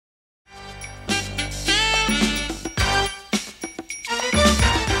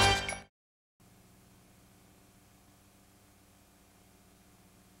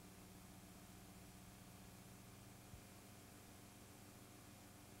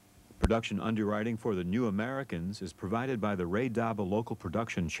Production underwriting for the New Americans is provided by the Ray Daba Local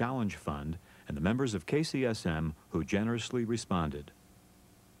Production Challenge Fund and the members of KCSM who generously responded.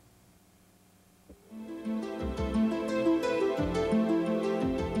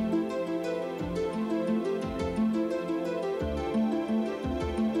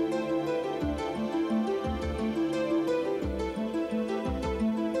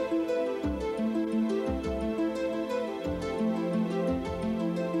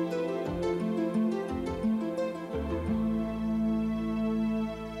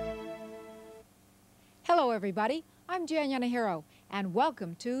 Hello everybody, I'm Jan Yanehiro and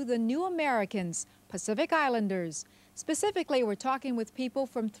welcome to the New Americans, Pacific Islanders. Specifically, we're talking with people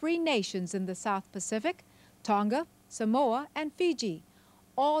from 3 nations in the South Pacific, Tonga, Samoa, and Fiji.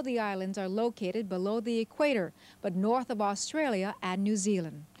 All the islands are located below the equator, but north of Australia and New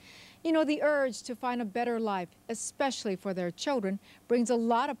Zealand. You know, the urge to find a better life, especially for their children, brings a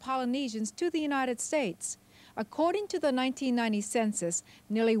lot of Polynesians to the United States. According to the 1990 census,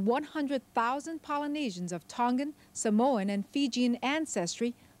 nearly 100,000 Polynesians of Tongan, Samoan, and Fijian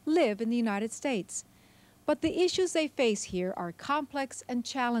ancestry live in the United States. But the issues they face here are complex and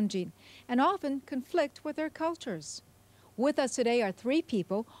challenging, and often conflict with their cultures. With us today are 3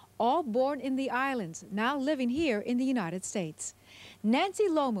 people, all born in the islands, now living here in the United States. Nancy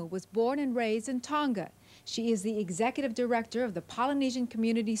Lomu was born and raised in Tonga. She is the executive director of the Polynesian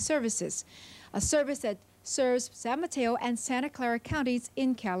Community Services, a service that serves San Mateo and Santa Clara counties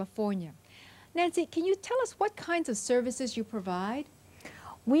in California. Nancy, can you tell us what kinds of services you provide?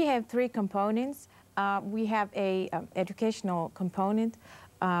 We have 3 components. We have a educational component,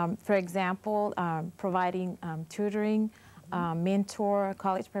 for example, providing tutoring, mentor,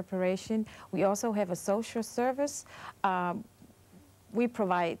 college preparation. We also have a social service. We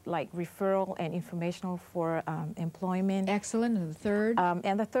provide like referral and informational for employment. Excellent. And the third?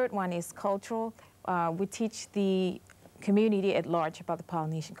 And the third one is cultural. We teach the community at large about the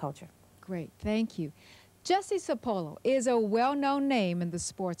Polynesian culture. Great, thank you. Jesse Sapolo is a well-known name in the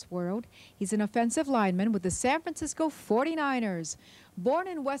sports world. He's an offensive lineman with the San Francisco 49ers. Born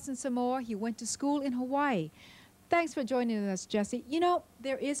in Western Samoa, he went to school in Hawaii. Thanks for joining us, Jesse. You know,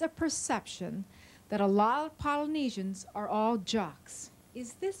 there is a perception that a lot of Polynesians are all jocks.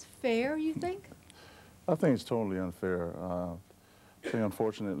 Is this fair, you think? I think it's totally unfair. I think,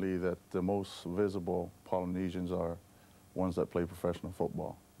 unfortunately, that the most visible Polynesians are ones that play professional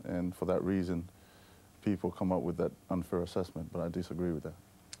football. And for that reason, people come up with that unfair assessment, but I disagree with that.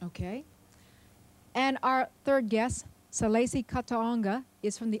 Okay. And our third guest, Salesi Kataonga,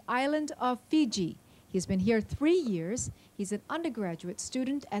 is from the island of Fiji. He's been here 3 years. He's an undergraduate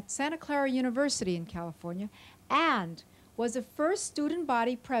student at Santa Clara University in California and was the first student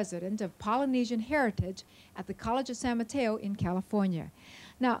body president of Polynesian Heritage at the College of San Mateo in California.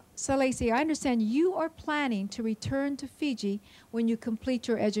 Now, Salesi, I understand you are planning to return to Fiji when you complete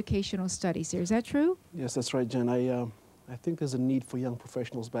your educational studies here. Is that true? Yes, that's right, Jen. I think there's a need for young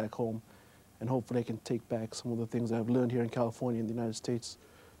professionals back home, and hopefully I can take back some of the things I've learned here in California and the United States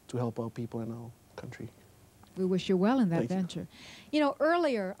to help our people in our country. We wish you well in that venture. You know,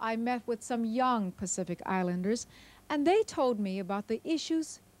 earlier I met with some young Pacific Islanders, and they told me about the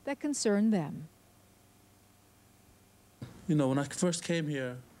issues that concern them. You know, when I first came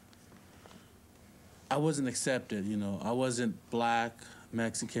here, I wasn't accepted, you know. I wasn't black,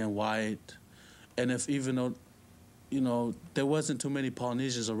 Mexican, white, and even though, you know, there wasn't too many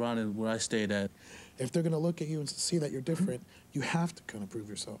Polynesians around where I stayed at. If they're going to look at you and see that you're different, you have to kind of prove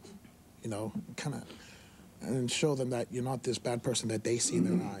yourself, you know, kind of, and show them that you're not this bad person that they see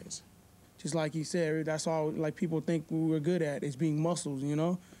in their eyes. Just like you said, that's all like people think we were good at, is being muscles, you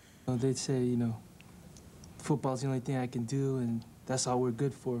know? They'd say, you know, football's the only thing I can do, and that's all we're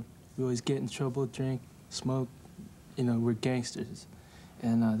good for. We always get in trouble, drink, smoke, you know, we're gangsters.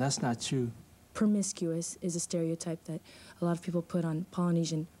 And that's not true. Promiscuous is a stereotype that a lot of people put on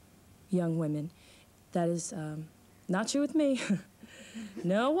Polynesian young women. That is not true with me.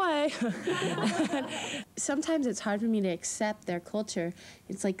 No way. Sometimes it's hard for me to accept their culture.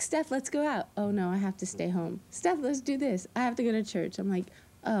 It's like, Steph, let's go out. Oh, no, I have to stay home. Steph, let's do this. I have to go to church. I'm like,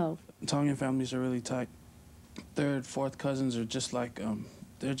 oh. Tongan families are really tight. Third, fourth cousins are just like,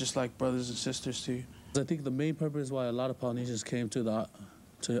 they're just like brothers and sisters to you. I think the main purpose why a lot of Polynesians came to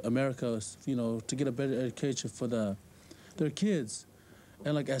America is, you know, to get a better education for their kids.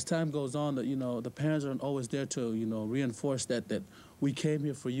 And like as time goes on, you know, the parents aren't always there to, you know, reinforce that we came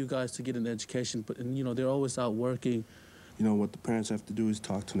here for you guys to get an education, but and, you know, they're always out working. You know, what the parents have to do is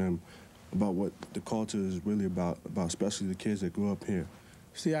talk to them about what the culture is really about especially the kids that grew up here.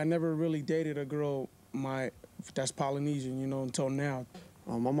 See, I never really dated a girl that's Polynesian, you know, until now.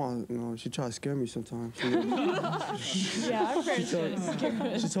 My mom, you know, she tries to scare me sometimes. Yeah, our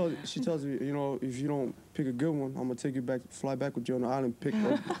parents she tells me, you know, if you don't pick a good one, I'm gonna take you back, fly back with you on the island, pick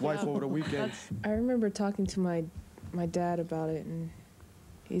a wife over the weekend. I remember talking to my dad about it, and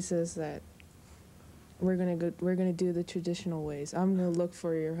he says that we're gonna do the traditional ways. I'm gonna look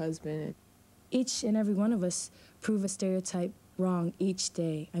for your husband. Each and every one of us prove a stereotype wrong each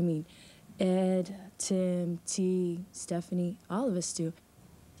day. I mean, Ed, Tim, T, Stephanie, all of us do.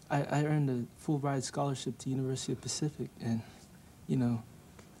 I earned a full ride scholarship to University of Pacific, and, you know,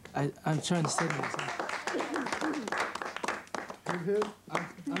 I'm trying to set an example.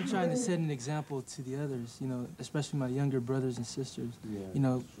 I'm trying to set an example to the others, you know, especially my younger brothers and sisters. Yeah, you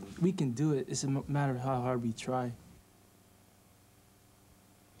know, we can do it. It's a matter of how hard we try.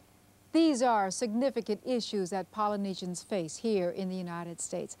 These are significant issues that Polynesians face here in the United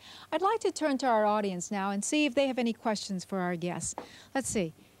States. I'd like to turn to our audience now and see if they have any questions for our guests. Let's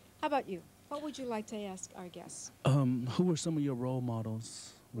see. How about you? What would you like to ask our guests? Who were some of your role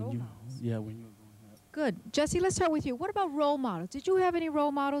models when when you were growing up? Good. Jesse, let's start with you. What about role models? Did you have any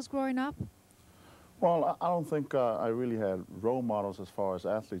role models growing up? Well, I don't think I really had role models as far as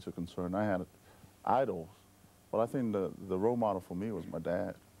athletes are concerned. I had idols, but I think the role model for me was my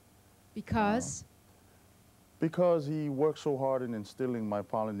dad. Because? Because he worked so hard in instilling my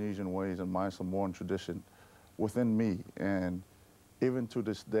Polynesian ways and my Samoan tradition within me. And even to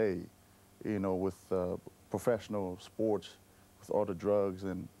this day, you know, with professional sports, with all the drugs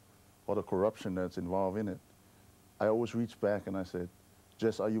and all the corruption that's involved in it, I always reach back and I said,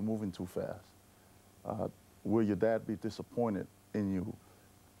 Jess, are you moving too fast? Will your dad be disappointed in you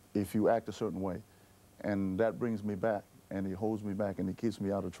if you act a certain way? And that brings me back, and he holds me back, and he keeps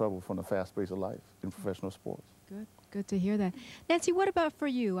me out of trouble from the fast pace of life in professional sports. Good. Good to hear that. Nancy, what about for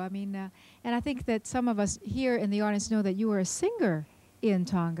you? I mean, and I think that some of us here in the audience know that you were a singer in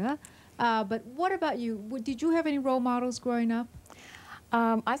Tonga. But what about you? Did you have any role models growing up?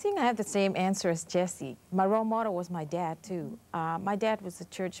 I think I have the same answer as Jesse. My role model was my dad, too. My dad was a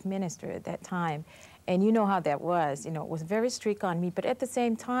church minister at that time, and you know how that was. You know, it was very strict on me, but at the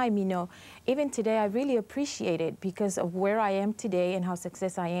same time, you know, even today, I really appreciate it because of where I am today and how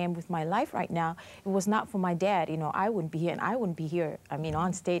successful I am with my life right now. It was not for my dad. You know, I wouldn't be here, and I wouldn't be here, I mean,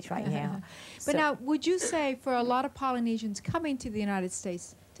 on stage right now. But now, would you say for a lot of Polynesians coming to the United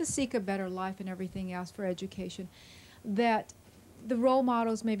States to seek a better life and everything else for education, that the role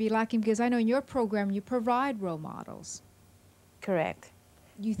models may be lacking? Because I know in your program you provide role models. Correct.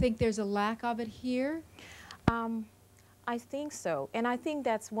 You think there's a lack of it here? I think so. And I think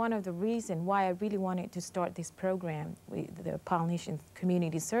that's one of the reasons why I really wanted to start this program with the Polynesian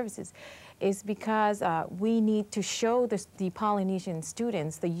Community Services, is because we need to show the Polynesian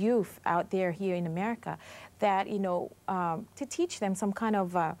students, the youth out there here in America, that, you know, to teach them some kind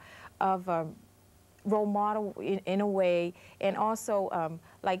of role model in a way. And also,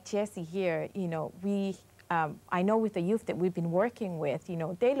 like Jesse here, you know, I know with the youth that we've been working with, you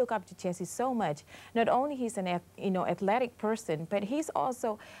know, they look up to Jesse so much. Not only he's an athletic person, but he's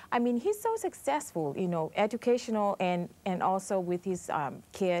also, I mean, he's so successful, you know, educational and also with his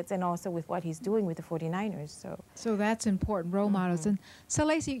kids and also with what he's doing with the 49ers. So that's important, role models. And so,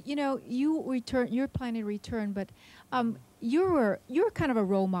 Lacey, you know, you're planning to return, but you're kind of a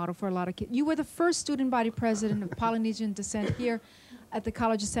role model for a lot of kids. You were the first student body president of Polynesian descent here at the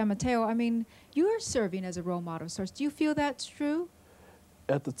College of San Mateo. I mean, you're serving as a role model, sir. Do you feel that's true?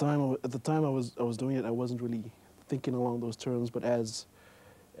 At the time I was doing it, I wasn't really thinking along those terms. But as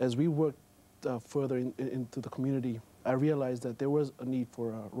we worked further into the community, I realized that there was a need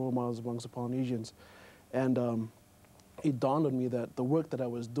for role models amongst the Polynesians, and it dawned on me that the work that I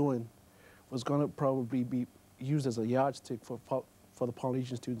was doing was going to probably be used as a yardstick for the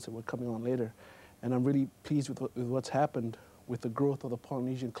Polynesian students that were coming on later. And I'm really pleased with what's happened with the growth of the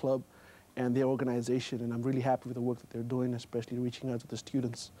Polynesian Club and their organization, and I'm really happy with the work that they're doing, especially reaching out to the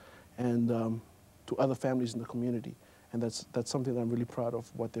students and to other families in the community. And that's something that I'm really proud of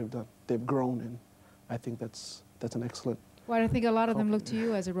what they've done. They've grown, and I think that's an excellent. Well, I think a lot of them look to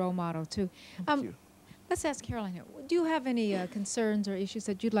you as a role model too. Thank you. Let's ask Caroline here. Do you have any concerns or issues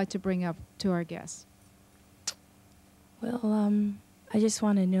that you'd like to bring up to our guests? Well, I just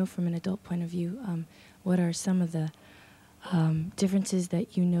want to know from an adult point of view, what are some of the differences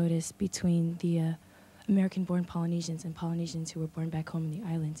that you notice between the American-born Polynesians and Polynesians who were born back home in the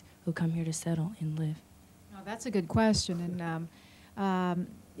islands who come here to settle and live? Oh, that's a good question. And,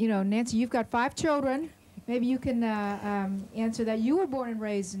 you know, Nancy, you've got 5 children. Maybe you can answer that. You were born and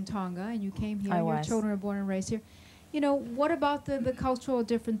raised in Tonga, and you came here. Your children were born and raised here. You know, what about the cultural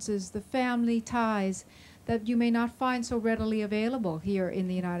differences, the family ties that you may not find so readily available here in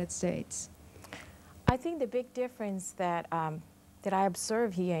the United States? I think the big difference that that I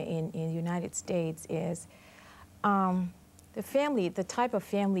observe here in the United States is the type of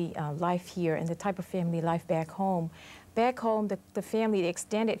family life here and the type of family life back home. Back home, the family, the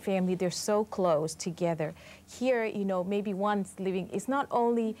extended family, they're so close together. Here, you know, maybe one's living, it's not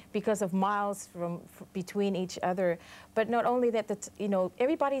only because of miles between each other, but not only that, you know,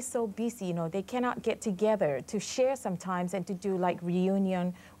 everybody's so busy, you know, they cannot get together to share sometimes and to do like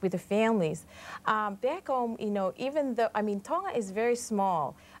reunion with the families. Back home, you know, even though, I mean, Tonga is very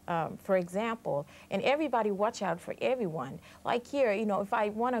small, for example, and everybody watch out for everyone. Like here, you know, if I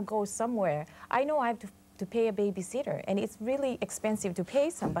want to go somewhere, I know I have to pay a babysitter, and it's really expensive to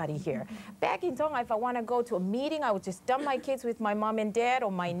pay somebody here. Back in Tonga, if I want to go to a meeting, I would just dump my kids with my mom and dad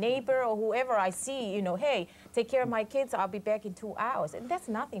or my neighbor or whoever I see, you know, hey, take care of my kids, I'll be back in 2 hours. And that's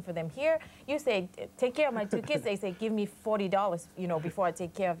nothing for them. Here, you say, take care of my 2 kids, they say, give me $40, you know, before I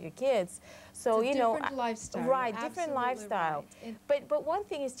take care of your kids. So, you know, different lifestyle. Right, different lifestyle. Right. But one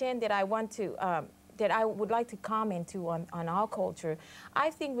thing is, Jen, that I want to, that I would like to comment to on our culture. I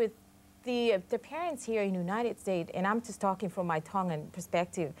think with the parents here in the United States, and I'm just talking from my Tongan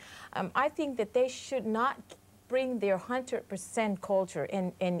perspective, I think that they should not bring their 100% culture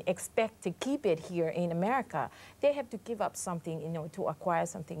and expect to keep it here in America. They have to give up something, you know, to acquire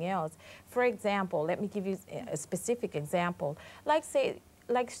something else. For example, let me give you a specific example. Like say,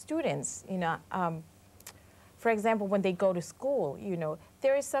 like students, you know, for example, when they go to school, you know,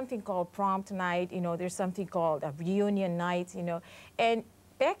 there is something called prom night, you know, there's something called a reunion night, you know, and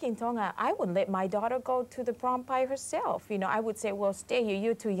back in Tonga, I wouldn't let my daughter go to the prom by herself. You know, I would say, well, stay here.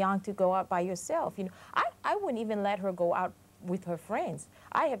 You're too young to go out by yourself. You know, I wouldn't even let her go out with her friends.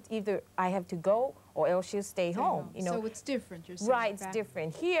 I have to go or else she'll stay home. You know, so it's different. You're saying right? It's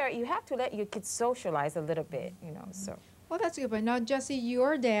different. Here, you have to let your kids socialize a little bit. You know, so. Well, that's a good point. Now, Jesse,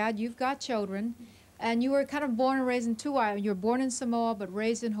 you're a dad. You've got children, and you were kind of born and raised in 2 islands. You're born in Samoa, but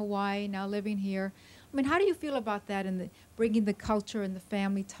raised in Hawaii. Now living here. I mean, how do you feel about that and bringing the culture and the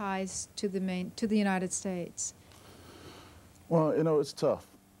family ties to the United States? Well, you know, it's tough,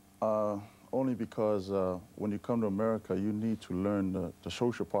 only because when you come to America, you need to learn the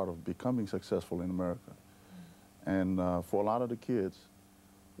social part of becoming successful in America. And for a lot of the kids,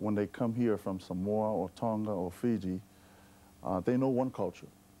 when they come here from Samoa or Tonga or Fiji, they know one culture,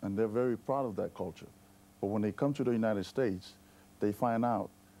 and they're very proud of that culture. But when they come to the United States, they find out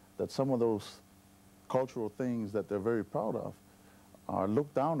that some of those cultural things that they're very proud of are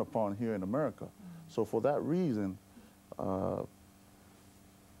looked down upon here in America. So for that reason,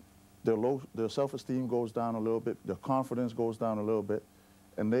 their self-esteem goes down a little bit, their confidence goes down a little bit,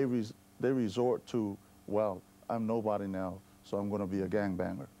 and they resort to, well, I'm nobody now, so I'm going to be a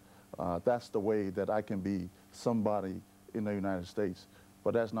gangbanger. That's the way that I can be somebody in the United States,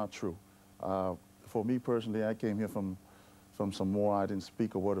 but that's not true. For me personally, I came here from Samoa. I didn't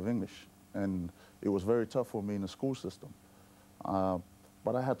speak a word of English, and it was very tough for me in the school system.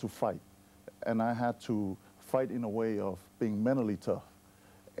 But I had to fight, and I had to fight in a way of being mentally tough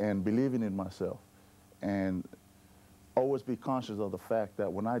and believing in myself, and always be conscious of the fact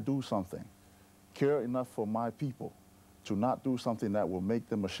that when I do something, care enough for my people to not do something that will make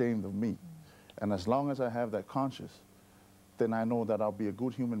them ashamed of me. And as long as I have that conscience, then I know that I'll be a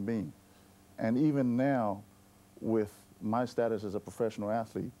good human being. And even now, with my status as a professional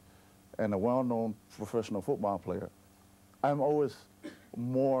athlete and a well-known professional football player, I'm always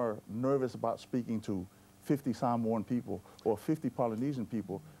more nervous about speaking to 50 Samoan people or 50 Polynesian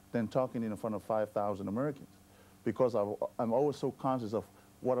people than talking in front of 5,000 Americans, because I'm always so conscious of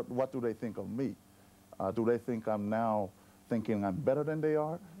what do they think of me. Do they think I'm now thinking I'm better than they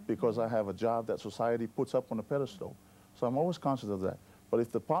are because I have a job that society puts up on a pedestal? So I'm always conscious of that. But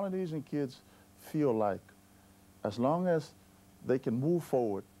if the Polynesian kids feel like as long as they can move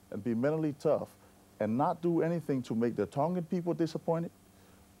forward and be mentally tough and not do anything to make the Tongan people disappointed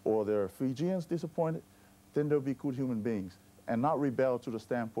or their Fijians disappointed, then they'll be good human beings and not rebel to the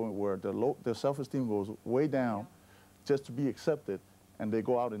standpoint where their self-esteem goes way down just to be accepted, and they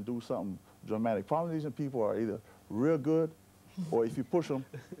go out and do something dramatic. Polynesian people are either real good, or if you push them,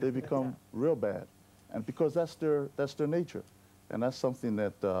 they become real bad. And because that's their nature. And that's something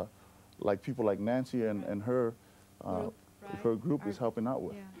that like people like Nancy and her group is helping out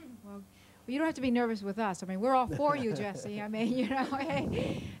with. Yeah. Well, you don't have to be nervous with us. I mean, we're all for you, Jesse. I mean, you know,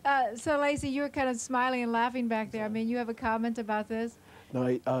 hey. So, Lacey, you were kind of smiling and laughing back there. I mean, you have a comment about this?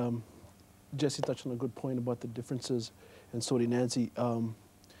 No, Jesse touched on a good point about the differences, and so did Nancy.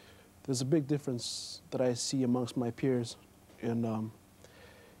 There's a big difference that I see amongst my peers in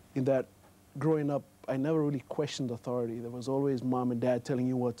that growing up I never really questioned authority. There was always mom and dad telling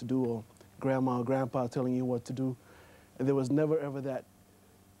you what to do, or grandma or grandpa telling you what to do. And there was never ever that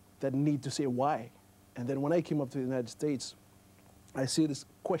need to say why. And then when I came up to the United States, I see this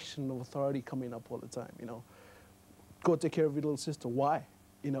question of authority coming up all the time, you know. Go take care of your little sister, why?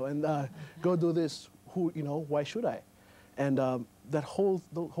 You know, and go do this, who, you know, why should I? And the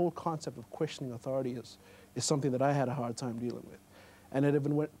whole concept of questioning authority is something that I had a hard time dealing with. And it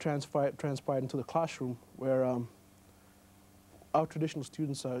even transpired into the classroom, where our traditional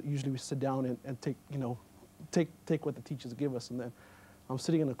students usually we sit down and take, you know, take what the teachers give us. And then I'm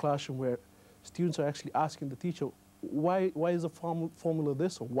sitting in a classroom where students are actually asking the teacher, why is the formula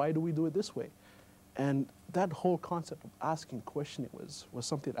this, or why do we do it this way? And that whole concept of asking, questioning was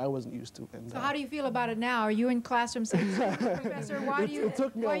something I wasn't used to. And, so how do you feel about it now? Are you in classroom saying, Professor, why do you, it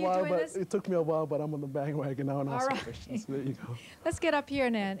took me why a while, doing this? It took me a while, but I'm on the bandwagon now and asking questions. There you go. Let's get up here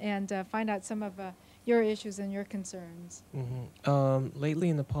and find out some of your issues and your concerns. Lately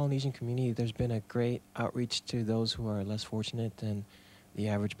in the Polynesian community, there's been a great outreach to those who are less fortunate than the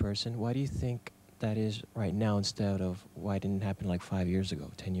average person. Why do you think that is right now instead of why it didn't happen like 5 years ago,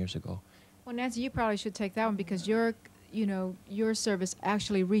 10 years ago? Well, Nancy, you probably should take that one because your service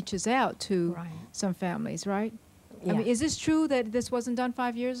actually reaches out to some families, right? Yeah. I mean, is this true that this wasn't done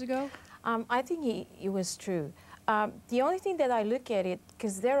 5 years ago? I think it was true. The only thing that I look at it,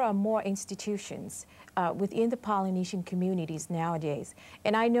 because there are more institutions within the Polynesian communities nowadays,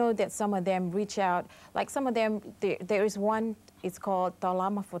 and I know that some of them reach out, like some of them, there is one, it's called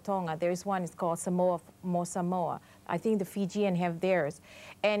Taulama Fotonga, there is one, it's called Samoa Mo Samoa. I think the Fijian have theirs.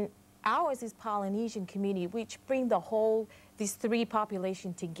 And ours is Polynesian community, which bring these three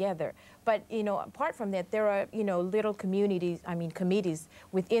populations together. But, you know, apart from that, there are, you know, little communities, committees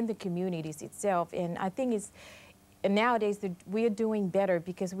within the communities itself. And I think nowadays we are doing better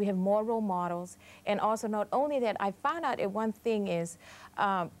because we have more role models. And also not only that, I found out that one thing is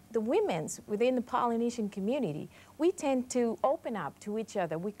the women's within the Polynesian community, we tend to open up to each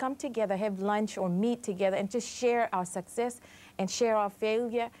other. We come together, have lunch or meet together and just share our success and share our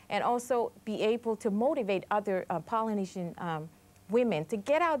failure, and also be able to motivate other Polynesian women to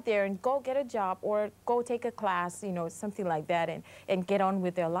get out there and go get a job or go take a class, you know, something like that, and get on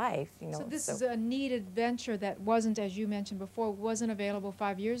with their life, you know. So this is a needed venture that wasn't, as you mentioned before, wasn't available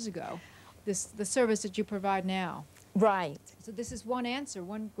 5 years ago, the service that you provide now. Right. So this is one answer,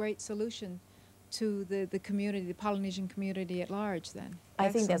 one great solution to the community, the Polynesian community at large then. I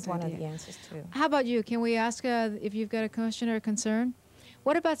think that's Excellent one idea. of the answers too. How about you? Can we ask if you've got a question or a concern?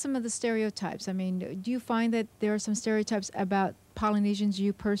 What about some of the stereotypes? I mean, do you find that there are some stereotypes about Polynesians,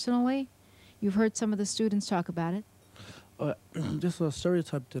 you personally? You've heard some of the students talk about it. Just a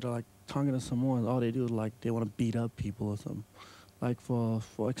stereotype that like Tongan and Samoans, all they do is like they want to beat up people or something. Like for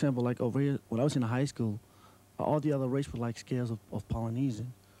example, like over here, when I was in high school, all the other race were like scared of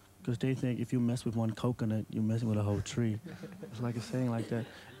Polynesian. Because they think if you mess with one coconut, you're messing with a whole tree. It's like a saying like that.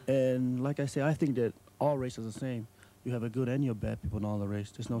 And like I say, I think that all races are the same. You have a good and your bad people in all the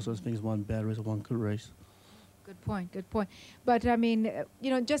race. There's no such thing as one bad race or one good race. Good point, good point. But I mean, you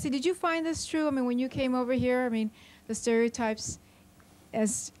know, Jesse, did you find this true? I mean, when you came over here, I mean, the stereotypes,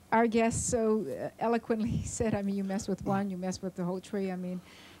 as our guest so eloquently said, I mean, you mess with one, you mess with the whole tree. I mean,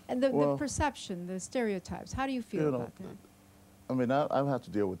 and the perception, the stereotypes, how do you feel about that? I mean, I've had to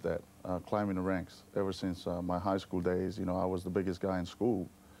deal with that, climbing the ranks ever since my high school days. You know, I was the biggest guy in school,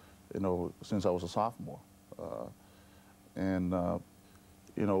 you know, since I was a sophomore. You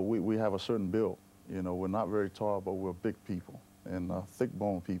know, we have a certain build. You know, we're not very tall, but we're big people and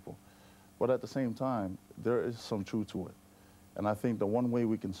thick-boned people. But at the same time, there is some truth to it. And I think the one way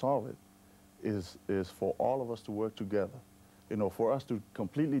we can solve it is for all of us to work together. You know, for us to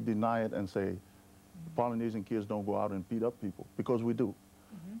completely deny it and say, Polynesian kids don't go out and beat up people, because we do,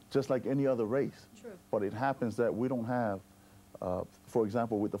 just like any other race. True. But it happens that we don't have, for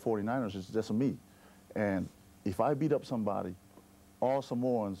example, with the 49ers, it's just me. And if I beat up somebody, all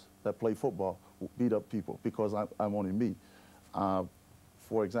Samoans that play football beat up people because I'm only me.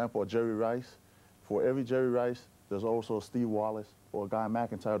 For example, Jerry Rice, for every Jerry Rice, there's also a Steve Wallace or a Guy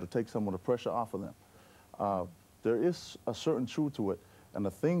McIntyre to take some of the pressure off of them. There is a certain truth to it. And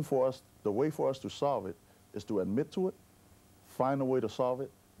the way for us to solve it is to admit to it, find a way to solve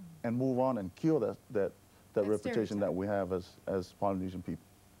it, and move on and kill that reputation that we have as Polynesian people.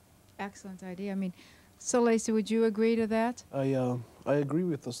 Excellent idea. I mean, so Lacey, would you agree to that? I agree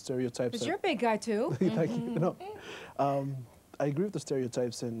with the stereotypes. Because you're a big guy too. Thank you. No, I agree with the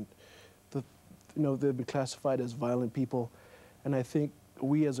stereotypes, and they'll be classified as violent people, and I think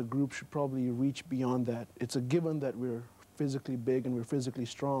we as a group should probably reach beyond that. It's a given that we're physically big and we're physically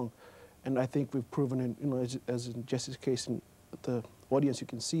strong, And I think we've proven, as in Jesse's case, in the audience, you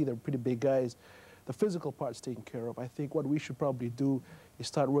can see they're pretty big guys. The physical part's taken care of. I think what we should probably do is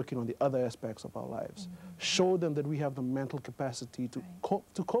start working on the other aspects of our lives. Show them that we have the mental capacity to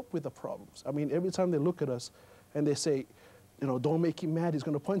cope with the problems. I mean, every time they look at us and they say, don't make him mad, he's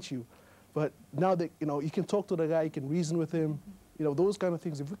going to punch you. But now that, you can talk to the guy, you can reason with him, those kind of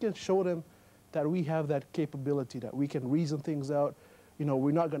things. If we can show them that we have that capability, that we can reason things out,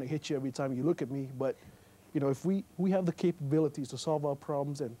 we're not going to hit you every time you look at me, but, if we have the capabilities to solve our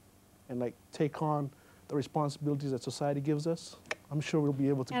problems and like take on the responsibilities that society gives us, I'm sure we'll be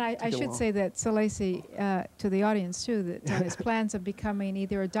able to. And I should say that Salesi, to the audience too, that his plans of becoming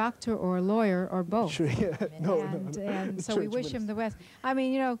either a doctor or a lawyer or both. Sure, yeah. And so we wish him the best. I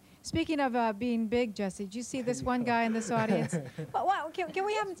mean, speaking of being big, Jesse, did you see this one guy in this audience? Can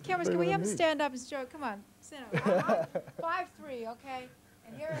we have him, cameras? Can we have him stand up and show? Come on, stand up. 5'3", okay.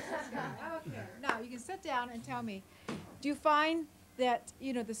 And here is this guy. Okay. Now you can sit down and tell me. Do you find that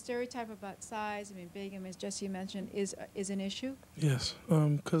the stereotype about size, big, as Jesse mentioned, is an issue? Yes,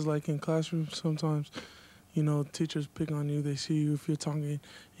 because like in classrooms sometimes, teachers pick on you. They see you if you're talking,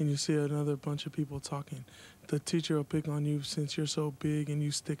 and you see another bunch of people talking. The teacher will pick on you since you're so big and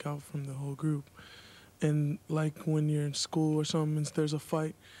you stick out from the whole group. And like when you're in school or something, and there's a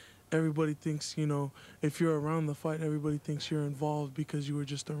fight, everybody thinks, if you're around the fight, everybody thinks you're involved because you were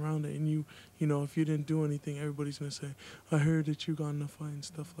just around it. And if you didn't do anything, everybody's going to say, I heard that you got in a fight and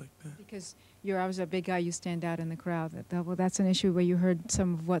stuff like that. Because you're obviously a big guy, you stand out in the crowd. Well, that's an issue where you heard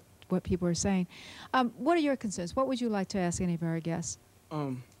some of what people are saying. What are your concerns? What would you like to ask any of our guests?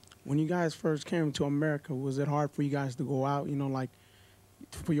 When you guys first came to America, was it hard for you guys to go out, like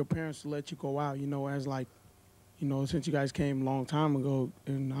for your parents to let you go out, as like, since you guys came a long time ago,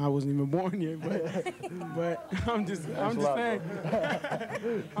 and I wasn't even born yet, but I'm just saying.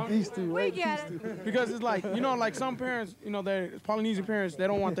 These two, we get it. Because it's like, like some parents, they're Polynesian parents, they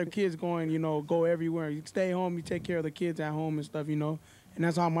don't want their kids going, go everywhere. You stay home, you take care of the kids at home and stuff, and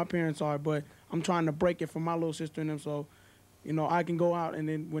that's how my parents are. But I'm trying to break it for my little sister and them, so, I can go out, and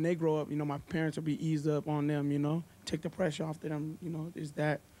then when they grow up, my parents will be eased up on them, take the pressure off of them,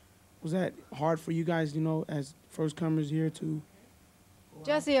 was that hard for you guys, as first comers here to?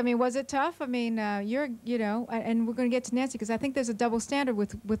 Jesse, was it tough? You're, and we're going to get to Nancy because I think there's a double standard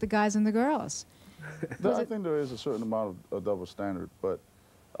with the guys and the girls. I think there is a certain amount of double standard, but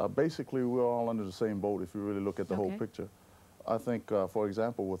basically we're all under the same boat if you really look at the whole picture. I think, for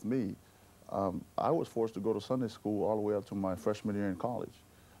example, with me, I was forced to go to Sunday school all the way up to my freshman year in college.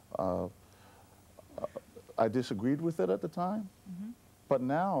 I disagreed with it at the time. But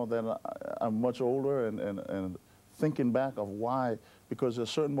now that I'm much older and thinking back of why, because there's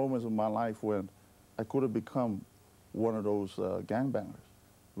certain moments in my life when I could have become one of those gangbangers,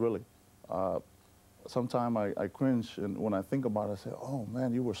 really. Sometimes I cringe, and when I think about it, I say, oh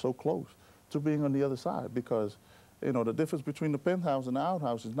man, you were so close to being on the other side, because the difference between the penthouse and the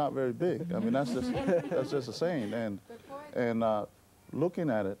outhouse is not very big. That's just a saying. And looking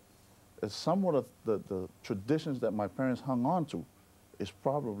at it, it's somewhat of the traditions that my parents hung on to is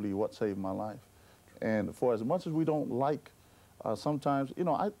probably what saved my life. And for as much as we don't like, sometimes,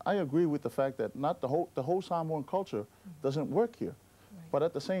 I agree with the fact that not the whole Samoan culture doesn't work here. Right. But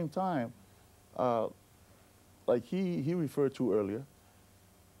at the same time, like he referred to earlier,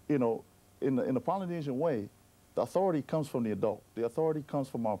 in the Polynesian way, the authority comes from the adult. The authority comes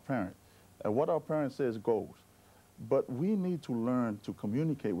from our parent. And what our parent says goes. But we need to learn to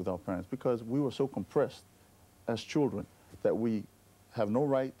communicate with our parents, because we were so compressed as children that we have no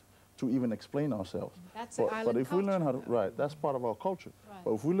right to even explain ourselves. That's but if we learn how to, that's part of our culture. Right.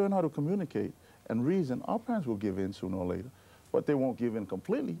 But if we learn how to communicate and reason, our parents will give in sooner or later. But they won't give in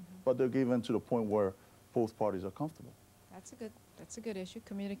completely, but they'll give in to the point where both parties are comfortable. That's a good issue.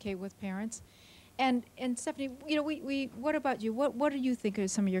 Communicate with parents. And Stephanie, what about you? What do you think are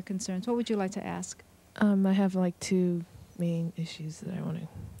some of your concerns? What would you like to ask? I have like two main issues that I want to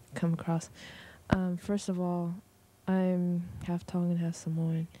come across. First of all, I'm half Tongan, half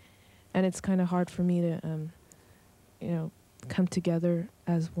Samoan, and it's kind of hard for me to, come together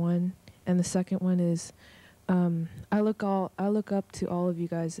as one. And the second one is, I look up to all of you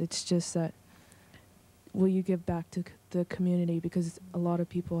guys. It's just that, will you give back to the community? Because a lot of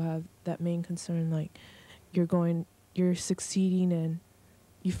people have that main concern, like you're succeeding and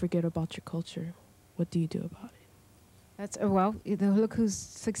you forget about your culture. What do you do about it? That's look who's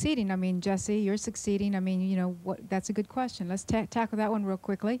succeeding. Jesse, you're succeeding. That's a good question. Let's tackle that one real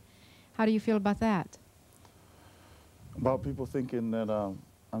quickly. How do you feel about that? About people thinking that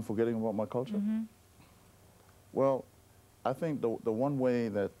I'm forgetting about my culture? Mm-hmm. Well, I think the one way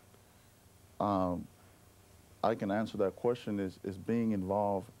that I can answer that question is being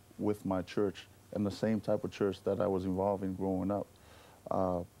involved with my church and the same type of church that I was involved in growing up.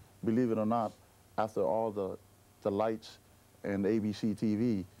 Believe it or not, after all the lights and ABC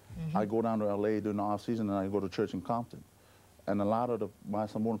TV, I go down to LA during the off season and I go to church in Compton. And a lot of my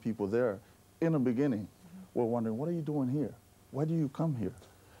Samoan people there, in the beginning, were wondering, what are you doing here? Why do you come here?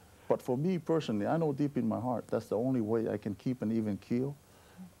 But for me personally, I know deep in my heart, that's the only way I can keep an even keel.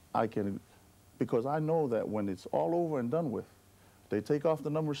 Because I know that when it's all over and done with, they take off the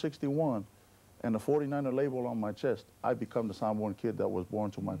number 61 and the 49er label on my chest, I become the Samoan kid that was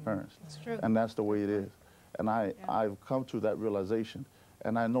born to my parents. That's true. And that's the way it is. And I've come to that realization.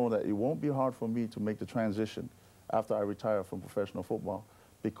 And I know that it won't be hard for me to make the transition after I retire from professional football,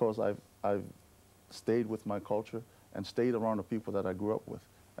 because I've stayed with my culture and stayed around the people that I grew up with.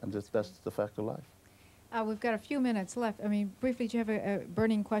 And that's the fact of life. We've got a few minutes left. I mean, briefly, do you have a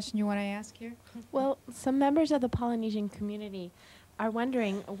burning question you want to ask here? Well, some members of the Polynesian community are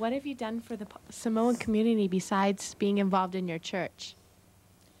wondering, what have you done for the Samoan community besides being involved in your church?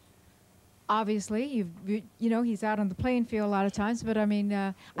 Obviously, you know, he's out on the playing field a lot of times, but I mean,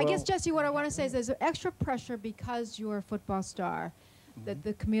 I guess, Jesse, what I want to say is there's extra pressure because you're a football star, that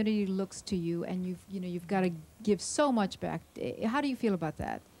the community looks to you, and you've got to give so much back. How do you feel about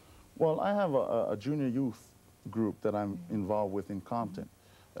that? Well, I have a junior youth group that I'm involved with in Compton,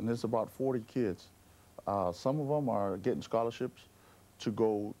 and there's about 40 kids. Some of them are getting scholarships to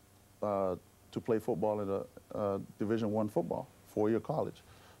go to play football in a Division I football, four-year college.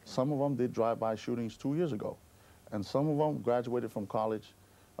 Some of them did drive-by shootings 2 years ago, and some of them graduated from college.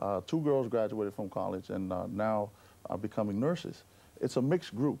 2 girls graduated from college and now are becoming nurses. It's a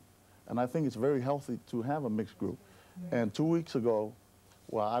mixed group, and I think it's very healthy to have a mixed group. And 2 weeks ago,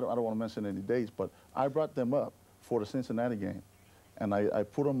 well, I don't want to mention any dates, but I brought them up for the Cincinnati game, and I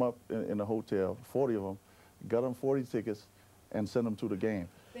put them up in a hotel, 40 of them, got them 40 tickets, and sent them to the game.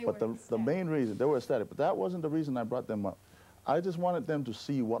 But the main reason, they were ecstatic, but that wasn't the reason I brought them up. I just wanted them to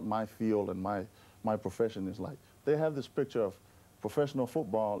see what my field and my profession is like. They have this picture of professional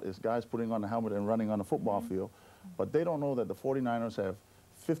football is guys putting on a helmet and running on a football field, but they don't know that the 49ers have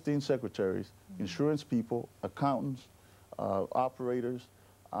 15 secretaries, insurance people, accountants, operators.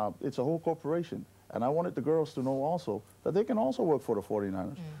 It's a whole corporation. And I wanted the girls to know also that they can also work for the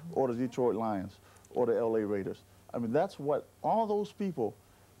 49ers or the Detroit Lions or the LA Raiders. I mean, that's what all those people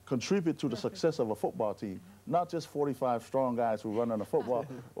contribute to the success of a football team, not just 45 strong guys who run on a football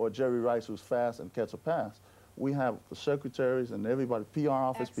or Jerry Rice who's fast and catch a pass. We have the secretaries and everybody, PR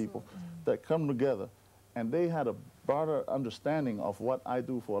office people that come together, and they had a broader understanding of what I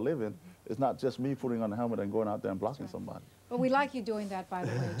do for a living. It's not just me putting on a helmet and going out there and blocking somebody. Well, we like you doing that, by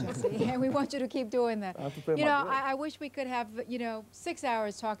the way, Jesse, and we want you to keep doing that. You know, I wish we could have, 6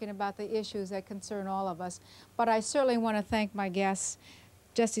 hours talking about the issues that concern all of us, but I certainly want to thank my guests,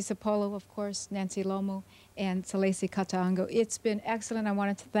 Jesse Sapolo, of course, Nancy Lomu, and Salesi Kataango. It's been excellent. I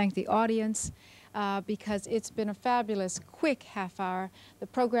wanted to thank the audience because it's been a fabulous, quick half hour. The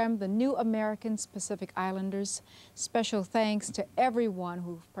program, The New Americans, Pacific Islanders. Special thanks to everyone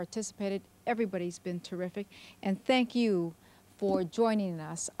who participated. Everybody's been terrific. And thank you for joining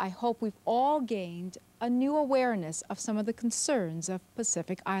us. I hope we've all gained a new awareness of some of the concerns of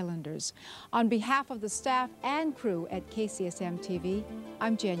Pacific Islanders. On behalf of the staff and crew at KCSM-TV,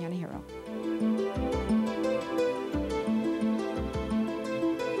 I'm Jan Yanehiro.